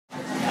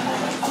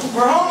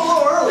We're home a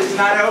little early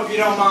tonight, I hope you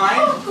don't mind.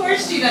 Oh, of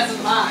course she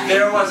doesn't mind.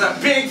 There was a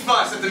big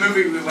fuss at the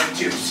movie we went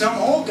to. Some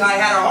old guy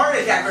had a heart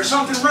attack or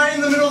something right in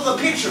the middle of the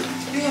picture.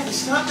 They had to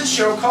stop the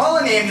show, call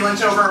an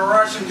ambulance over, and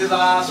rush him to the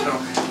hospital.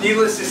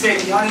 Needless to say,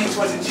 the audience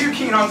wasn't too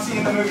keen on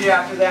seeing the movie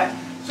after that,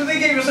 so they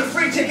gave us a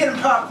free ticket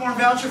and popcorn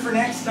voucher for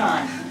next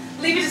time.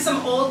 Leave it to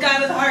some old guy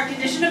with a heart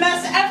condition to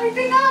mess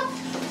everything up.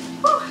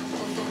 Whew.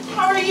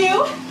 How are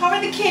you? How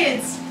are the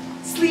kids?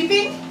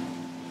 Sleeping?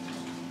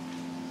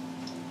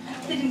 I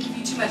hope they didn't give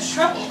you too much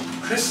trouble.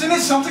 Kristen,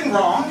 is something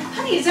wrong?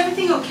 Honey, is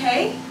everything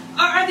okay?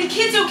 Are the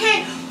kids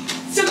okay?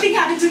 Something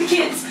happened to the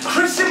kids.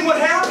 Kristen,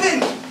 what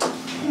happened?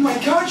 Oh my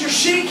God, you're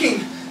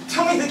shaking.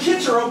 Tell me the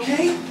kids are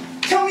okay.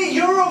 Tell me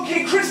you're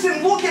okay.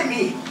 Kristen, look at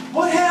me.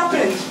 What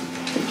happened?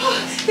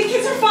 The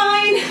kids are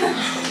fine.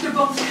 They're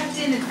both tucked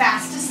in and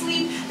fast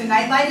asleep. The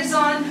nightlight is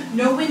on.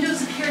 No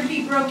windows appear to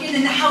be broken,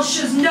 and the house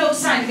shows no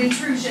sign of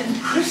intrusion.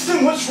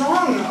 Kristen, what's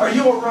wrong? Are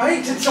you all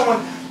right? Did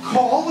someone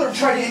call or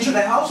try to enter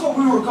the house while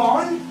we were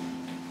gone?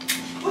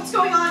 What's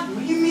going on?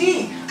 What do you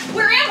mean?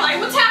 Where am I?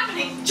 What's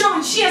happening?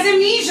 John, she has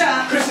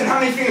amnesia. Kristen, how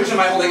many fingers am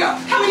I holding up?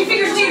 How many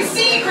fingers do you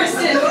see,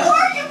 Kristen? Who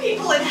are you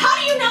people, and how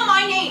do you know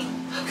my name?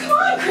 Oh, come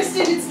on,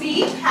 Kristen. It's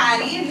me,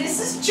 Patty, and this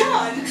is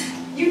John.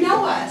 You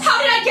know us.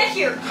 How did I get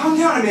here? Calm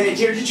down a minute,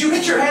 dear. Did you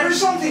hit your head or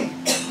something?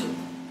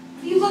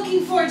 What are you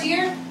looking for,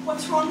 dear?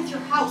 What's wrong with your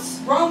house?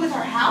 Wrong with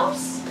our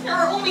house? There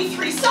are only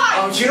 3 sides.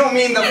 Oh, you don't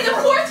mean the... And the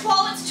 4th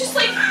wall, it's just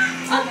like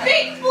a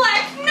big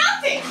black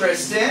nothing.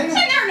 Kristen? And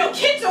there are no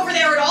kids over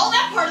there at all.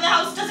 That part of the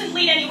house doesn't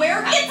lead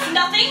anywhere. It's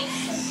nothing.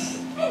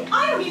 And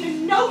I don't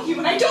even know you,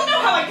 and I don't know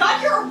how I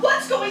got here or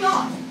what's going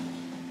on.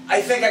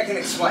 I think I can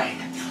explain.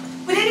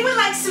 Would anyone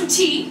like some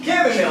tea?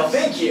 Chamomile,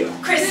 thank you.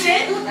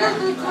 Kristen?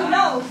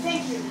 No,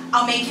 thank you.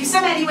 I'll make you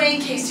some anyway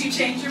in case you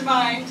change your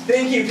mind.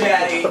 Thank you,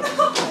 Daddy.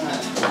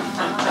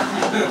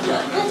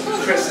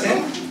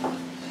 Kristen,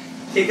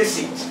 take a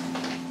seat.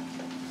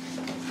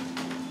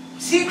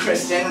 See,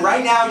 Kristen,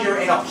 right now you're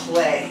in a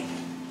play.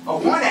 A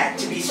 1-act,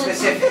 to be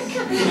specific.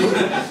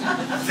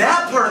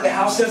 That part of the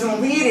house doesn't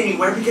lead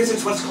anywhere because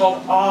it's what's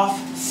called off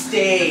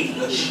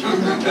stage.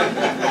 And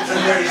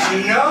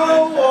there's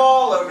no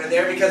wall over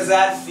there because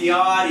that's the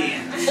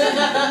audience.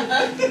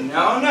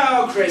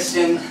 No,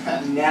 Kristen,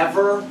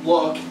 never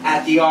look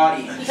at the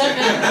audience.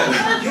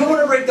 You don't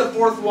want to break the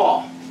 4th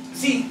wall.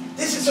 See,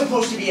 this is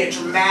supposed to be a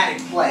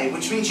dramatic play,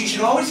 which means you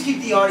should always keep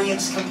the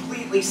audience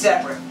completely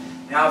separate.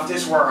 Now, if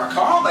this were a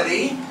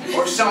comedy,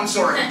 or some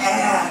sort of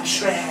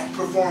abstract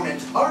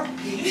performance art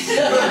piece,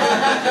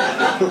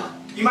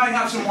 you might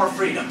have some more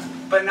freedom,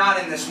 but not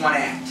in this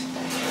 1-act.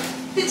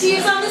 The tea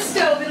is on the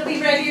stove. It'll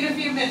be ready in a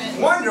few minutes.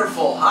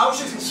 Wonderful. I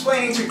was just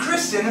explaining to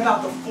Kristen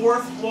about the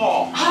 4th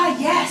wall. Ah,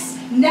 yes.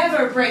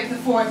 Never break the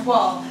 4th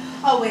wall.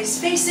 Always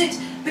face it,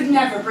 but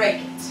never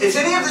break it. Is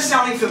any of this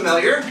sounding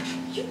familiar?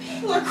 You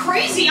people are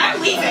crazy. I'm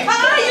leaving.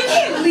 You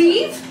can't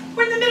leave.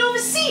 We're in the middle of a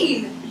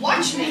scene.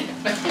 Watch me.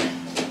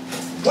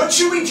 What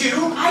should we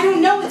do? I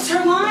don't know. It's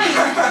her line.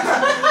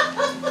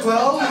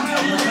 Well,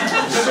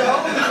 so?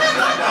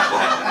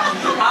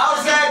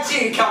 How's that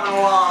tea coming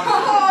along?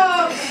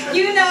 Oh,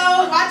 you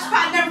know, watch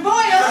pot never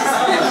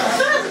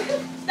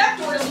boils. That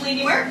door doesn't lead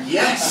anywhere.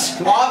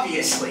 Yes,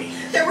 obviously.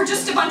 There were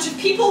just a bunch of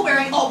people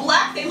wearing all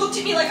black. They looked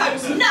at me like I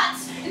was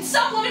nuts. And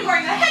some woman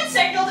wearing a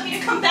headset yelled at me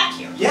to come back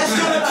here. Yes,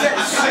 don't upset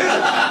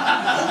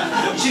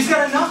Sue. She's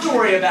got enough to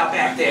worry about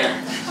back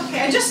there.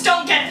 Okay, I just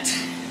don't get it.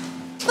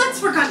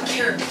 Let's work on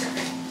character.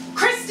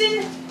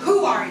 Kristen,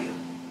 who are you?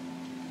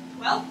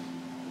 Well,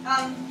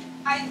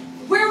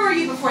 where were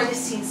you before this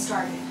scene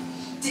started?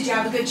 Did you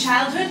have a good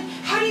childhood?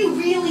 How do you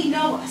really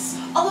know us?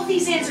 All of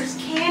these answers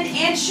can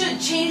and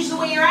should change the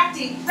way you're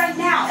acting right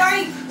now.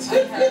 I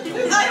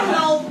don't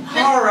know.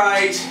 All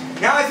right.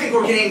 Now I think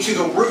we're getting to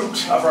the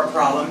root of our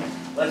problem.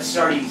 Let's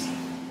start easy.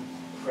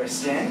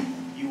 Kristen,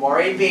 you are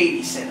a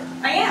babysitter.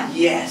 I am.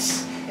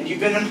 Yes. And you've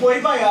been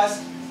employed by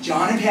us,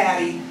 John and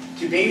Patty,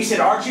 to babysit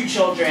our 2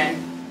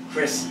 children,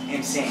 Chris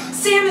and Sam.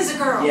 Sam is a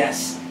girl.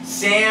 Yes.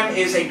 Sam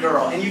is a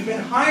girl. And you've been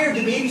hired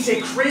to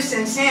babysit Chris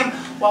and Sam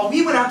while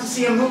we went out to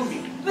see a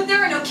movie. But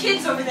there are no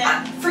kids over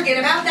there. Forget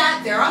about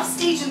that. They're off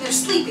stage and they're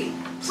sleeping.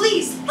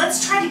 Please,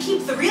 let's try to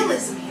keep the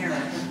realism here.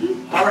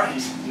 All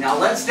right. Now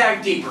let's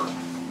dive deeper.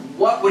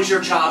 What was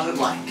your childhood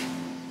like?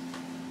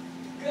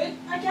 Good,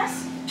 I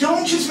guess.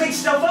 Don't just make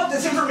stuff up.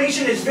 This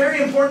information is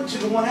very important to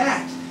the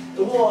 1-act.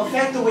 It will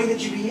affect the way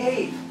that you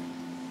behave.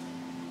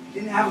 You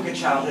didn't have a good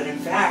childhood. In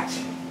fact,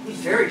 it was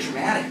very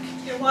traumatic.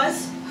 It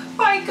was?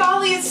 By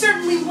golly, it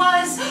certainly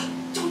was.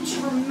 Don't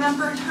you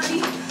remember it,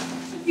 honey?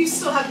 You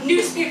still have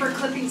newspaper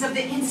clippings of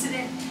the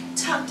incident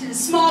tucked in a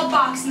small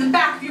box in the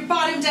back of your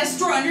bottom desk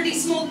drawer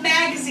underneath some old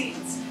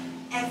magazines.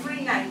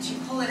 Every night you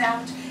pull it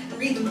out and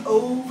read them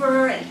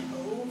over and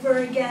over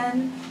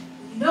again.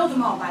 You know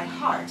them all by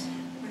heart.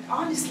 But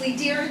honestly,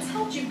 dear, it's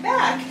held you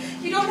back.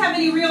 You don't have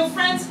any real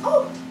friends.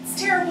 Oh, it's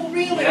terrible,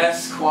 really.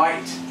 Yes,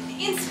 quite.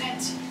 The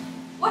incident.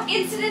 What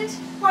incident?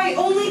 Why,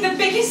 only the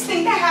biggest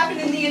thing that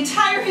happened in the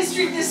entire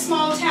history of this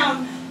small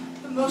town.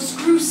 The most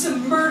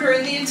gruesome murder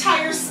in the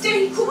entire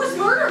state. Who was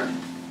murdered?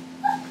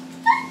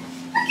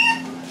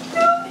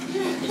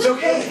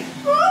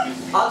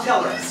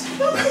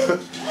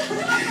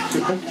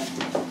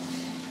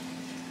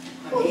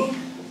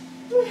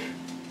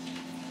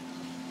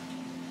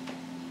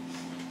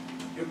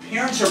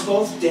 parents are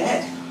both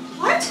dead.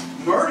 What?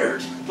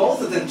 Murdered.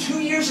 Both of them 2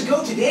 years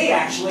ago today,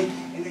 actually,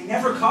 and they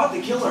never caught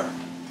the killer.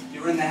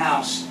 You were in the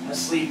house,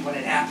 asleep when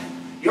it happened.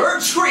 You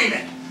heard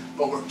screaming,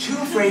 but were too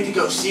afraid to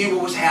go see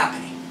what was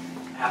happening.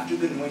 After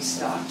the noise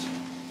stopped,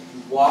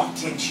 you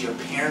walked into your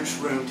parents'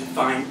 room to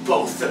find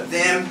both of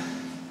them.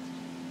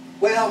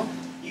 Well,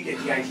 you get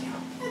the idea.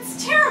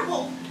 That's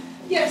terrible.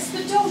 Yes,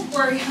 but don't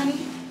worry, honey.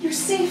 You're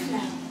safe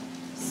now.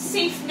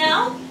 Safe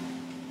now?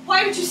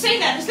 Why would you say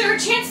that? Is there a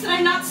chance that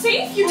I'm not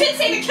safe? You did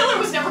say the killer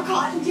was never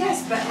caught.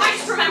 Yes, but... I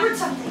just remembered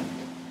something.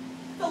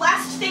 The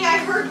last thing I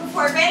heard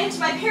before I ran into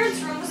my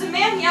parents' room was a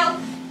man yell,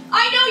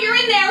 "I know you're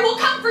in there, we'll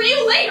come for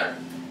you later."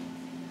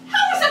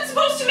 How is that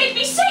supposed to make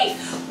me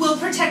safe? We'll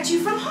protect you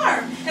from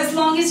harm. As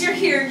long as you're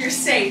here, you're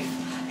safe.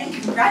 And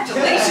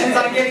congratulations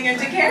on getting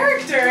into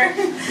character.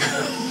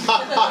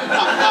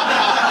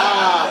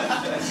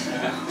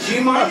 Do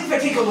you mind if I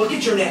take a look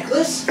at your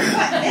necklace?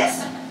 What,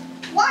 this?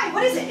 Why?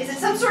 What is it? Is it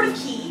some sort of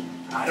key?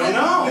 I don't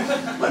know.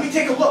 Let me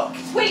take a look.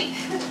 Wait,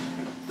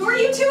 who are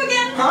you two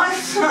again? Huh?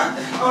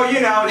 Oh, you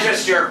know,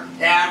 just your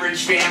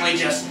average family,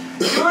 just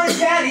you and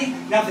Daddy.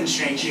 Nothing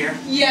strange here.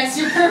 Yes,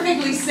 you're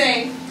perfectly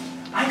safe.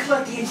 I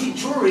collect antique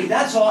jewelry,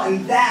 that's all,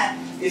 and that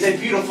is a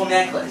beautiful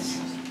necklace.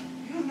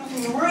 You have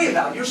nothing to worry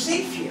about. You're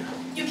safe here.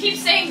 You keep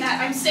saying that.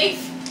 I'm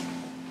safe.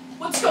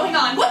 What's going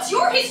on? What's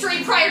your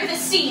history prior to this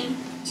scene?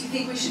 Do you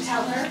think we should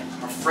tell her?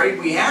 I'm afraid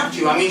we have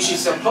to. I mean, she's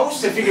supposed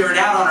to figure it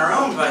out on her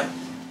own, but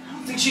I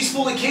don't think she's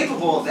fully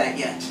capable of that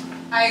yet.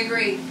 I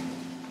agree.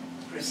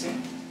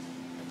 Kristen?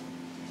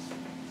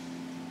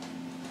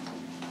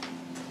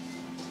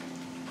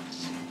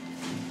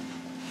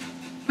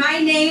 My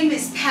name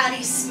is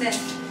Patty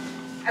Smith.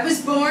 I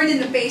was born in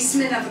the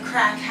basement of a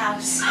crack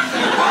house.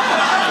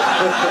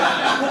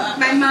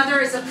 My mother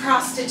is a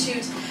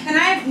prostitute, and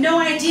I have no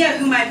idea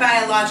who my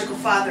biological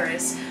father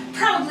is.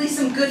 Probably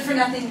some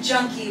good-for-nothing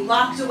junkie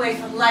locked away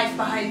from life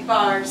behind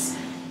bars.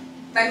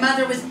 My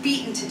mother was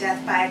beaten to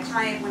death by a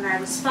client when I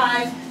was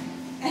 5,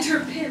 and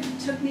her pimp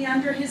took me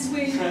under his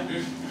wing.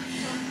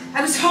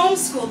 I was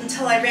homeschooled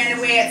until I ran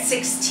away at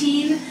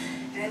 16,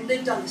 and I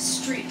lived on the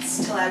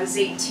streets till I was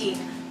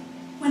 18.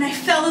 When I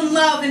fell in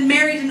love and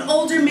married an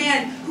older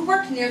man who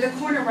worked near the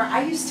corner where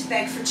I used to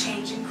beg for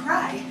change and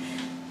cry.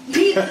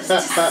 Needless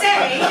to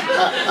say,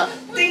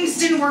 things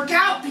didn't work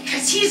out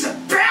because he's a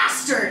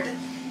bastard.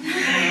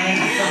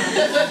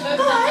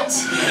 But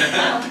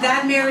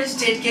that marriage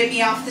did get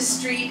me off the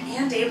street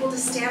and able to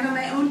stand on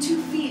my own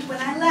 2 feet when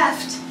I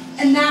left.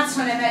 And that's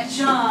when I met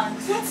John.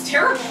 That's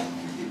terrible.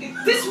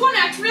 This one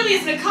act really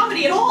isn't a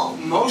comedy at all.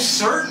 Most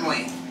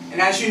certainly.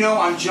 And as you know,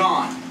 I'm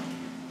John.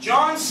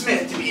 John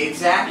Smith, to be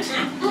exact.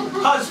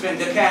 Husband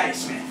to Patty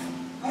Smith.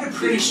 I had a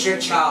pretty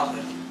strict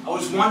childhood. I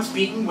was once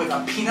beaten with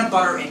a peanut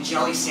butter and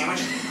jelly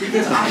sandwich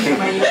because I made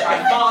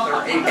my father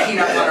a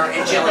peanut butter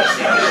and jelly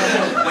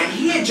sandwich when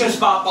he had just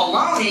bought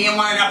bologna and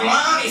wanted a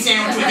bologna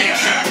sandwich with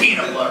extra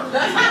peanut butter.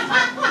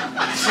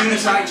 As soon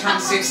as I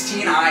turned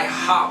 16, I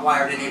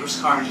hot-wired a neighbor's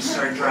car and just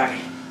started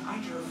driving. I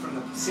drove from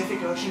the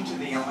Pacific Ocean to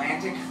the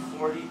Atlantic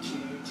 42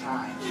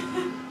 times,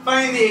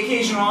 finding the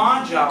occasional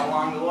odd job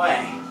along the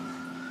way.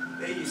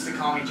 They used to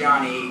call me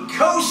Johnny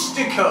Coast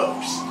to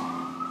Coast.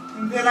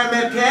 And then I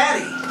met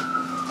Patty.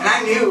 And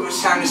I knew it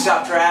was time to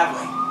stop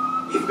traveling.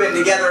 We've been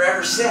together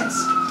ever since.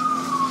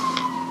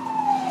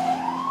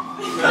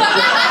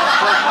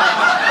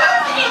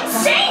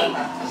 Insane!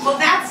 Well,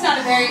 that's not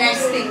a very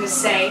nice thing to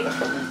say.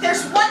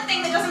 There's one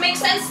thing that doesn't make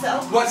sense,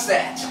 though. What's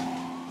that?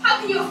 How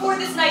can you afford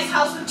this nice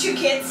house with 2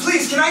 kids?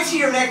 Please, can I see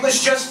your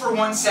necklace just for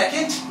 1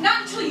 second?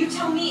 Not until you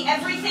tell me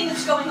everything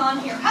that's going on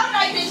here. How did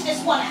I get into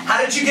this one act? How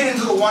did you get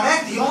into the one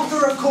act? The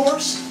author, of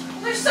course.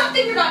 There's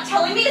something you're not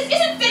telling me. This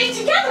isn't fitting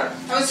together.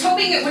 I was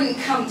hoping it wouldn't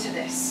come to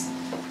this.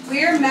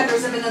 We're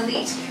members of an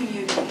elite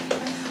community.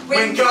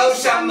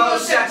 Wingosa,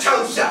 mosa,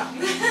 tosa.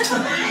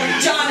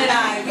 John and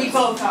I, we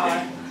both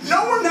are.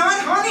 No, we're not,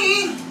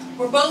 honey.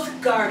 We're both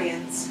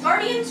guardians.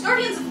 Guardians?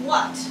 Guardians of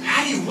what?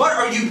 Patty, what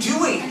are you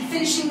doing? I'm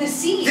finishing the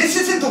scene. This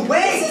isn't the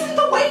way. This isn't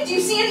the way. Do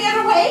you see any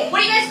other way?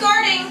 What are you guys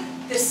guarding?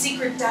 The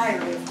secret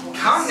diary, of course.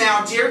 Come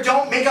now, dear.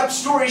 Don't make up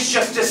stories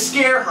just to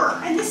scare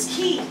her. And this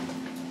key.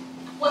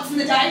 What's in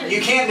the diary?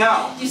 You can't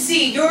know. You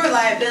see, you're a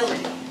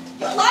liability.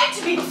 You lied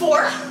to me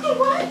before.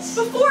 What?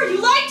 Before, you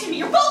lied to me.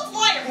 You're both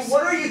liars.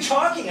 What are you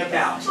talking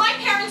about? My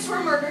parents were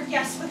murdered,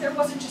 yes, but there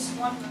wasn't just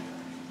one murder.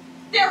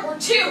 There were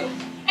 2.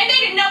 And they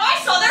didn't know I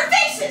saw their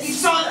faces. You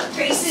saw their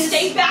faces?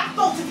 Stay back,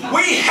 both of you.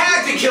 We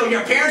had to kill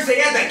your parents. They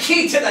had the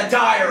key to the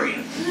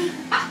diary.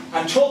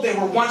 I'm told they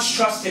were once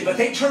trusted, but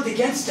they turned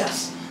against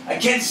us.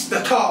 Against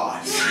the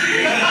cause.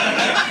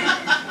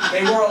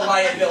 They were a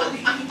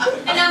liability.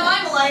 And now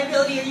I'm a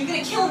liability. Are you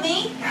going to kill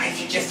me? If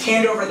you just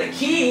hand over the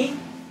key.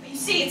 But you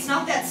see, it's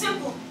not that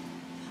simple.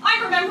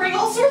 I'm remembering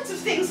all sorts of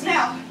things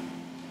now.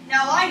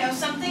 Now I know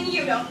something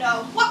you don't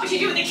know. What would you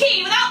do with the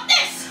key without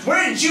this?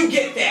 Where did you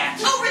get that?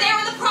 Over there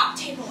on the prop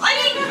table. I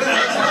mean,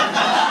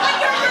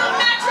 under your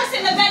mattress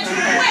in the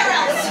bedroom. Where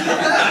else?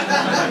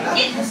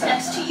 It was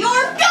next to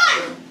your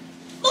gun.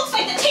 Looks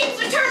like the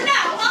tables are turned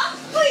now, huh?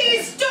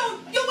 Please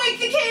don't. You'll wake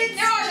the kids?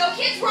 There are no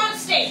kids, we're on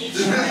stage.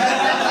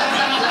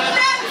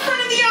 Not in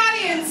front of the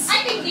audience. I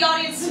think the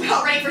audience is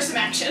about ready for some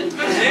action.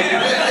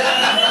 Yeah.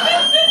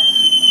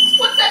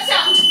 What's that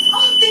sound?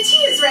 Oh, the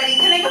tea is ready.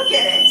 Can I go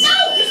get it? No,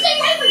 you stay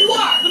right where you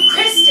are.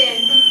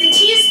 Kristen, the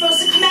tea is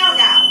supposed to come out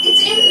now.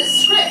 It's in the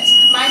script.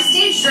 My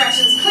stage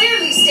directions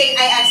clearly state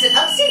I exit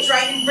upstage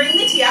right and bring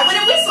the tea out when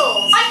it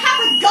whistles. I have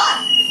a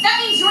gun.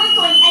 That means you aren't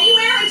going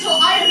anywhere until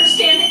I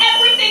understand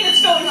everything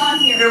that's going on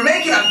here. You're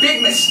making a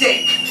big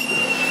mistake.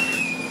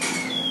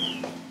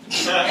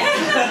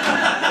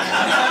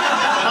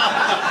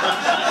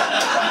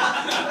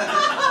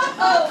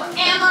 Oh,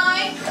 am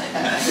I?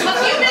 A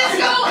few minutes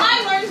ago, I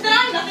learned that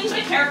I'm nothing but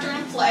a character in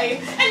a play.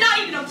 And not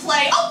even a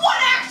play, a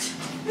one act!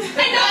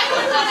 And not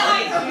even one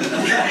either.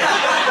 And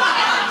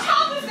on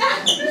top of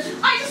that,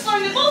 I just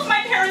learned that both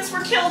my parents were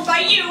killed by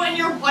you and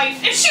your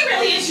wife, if she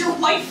really is your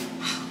wife.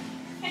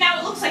 And now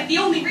it looks like the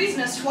only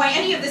reason as to why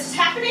any of this is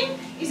happening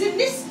is in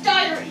this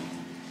diary.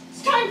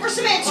 It's time for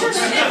some answers.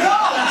 No,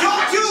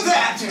 don't do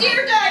that!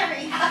 Dear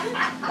diary,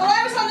 while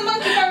I was on the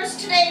monkey bars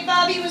today,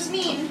 Bobby was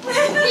mean.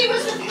 He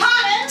was with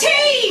Hahn.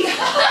 Tea!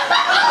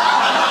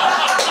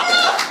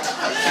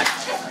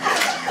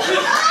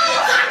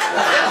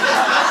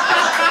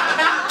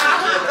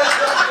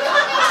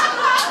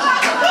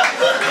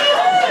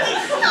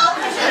 How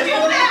could you do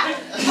that?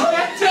 Oh,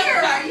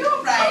 dear, are you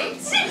alright? You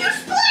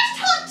splashed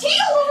hot tea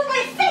all over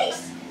my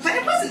face. But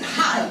it wasn't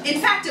hot. In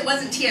fact, it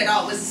wasn't tea at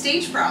all. It was a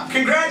stage prop.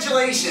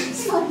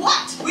 Congratulations! For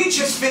what? We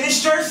just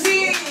finished our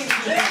scene!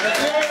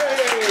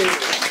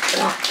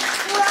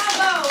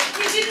 Bravo!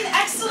 You did an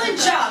excellent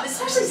job,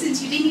 especially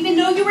since you didn't even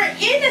know you were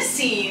in a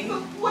scene.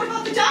 But what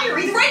about the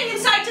diary? The writing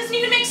inside doesn't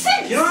even make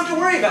sense. You don't have to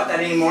worry about that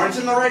anymore. It's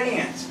in the right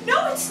hands.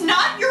 No, it's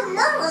not. You're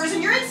murderers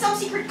and you're in some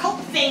secret cult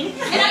thing.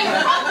 And now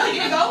you're probably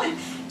gonna go and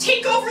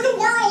take over the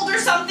world or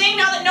something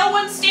now that no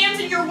one stands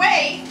in your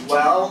way.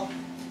 Well,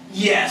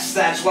 yes,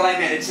 that's what I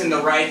meant. It's in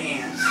the right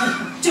hands.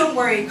 Don't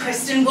worry,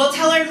 Kristen. We'll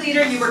tell our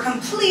leader you were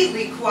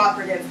completely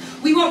cooperative.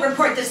 We won't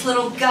report this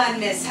little gun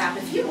mishap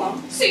if you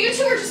won't. So you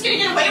two are just gonna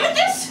get away with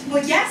this?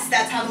 Well, yes,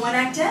 that's how the one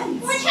act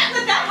ends. Well, I can't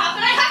let that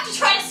happen. I have to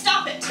try to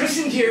stop it.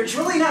 Kristen, dear, it's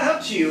really not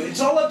up to you. It's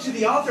all up to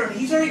the author, and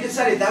he's already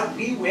decided that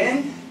we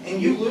win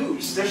and you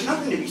lose. There's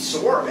nothing to be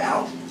sore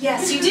about.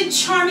 Yes, you did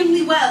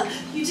charmingly well.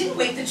 You didn't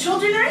wake the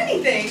children or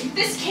anything.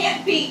 This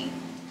can't be.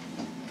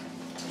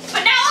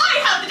 But now I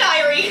have the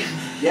diary.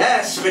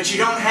 Yes, but you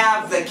don't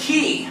have the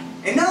key.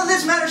 And none of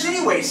this matters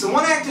anyways. The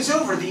one act is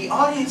over. The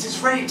audience is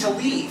ready to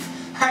leave.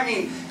 I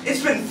mean,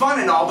 it's been fun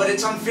and all, but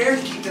it's unfair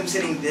to keep them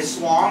sitting this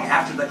long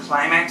after the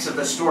climax of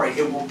the story.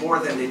 It will bore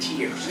them to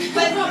tears.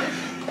 But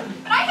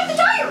I have the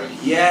diary.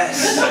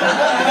 Yes.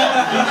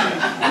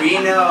 We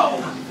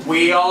know.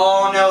 We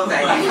all know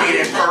that. You made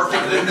it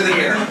perfectly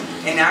clear.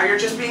 And now you're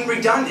just being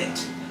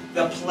redundant.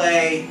 The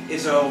play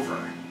is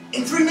over.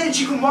 In 3 minutes,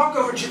 you can walk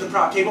over to the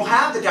prop table,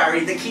 have the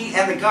diary, the key,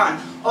 and the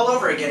gun all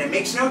over again. It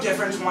makes no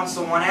difference once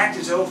the one act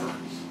is over.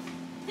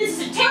 This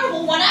is a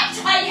terrible one act.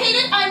 I hate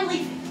it. I'm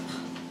leaving.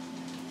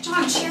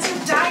 John, she has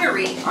her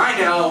diary. I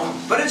know,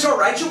 but it's all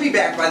right. She'll be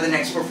back by the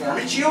next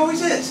performance. She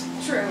always is.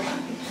 True.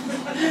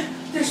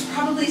 There's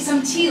probably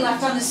some tea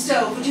left on the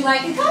stove. Would you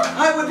like a cup?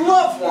 I would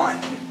love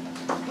one.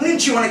 When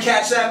didn't you want to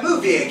catch that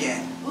movie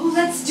again? Oh,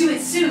 let's do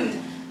it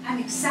soon. I'm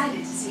excited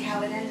to see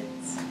how it ends.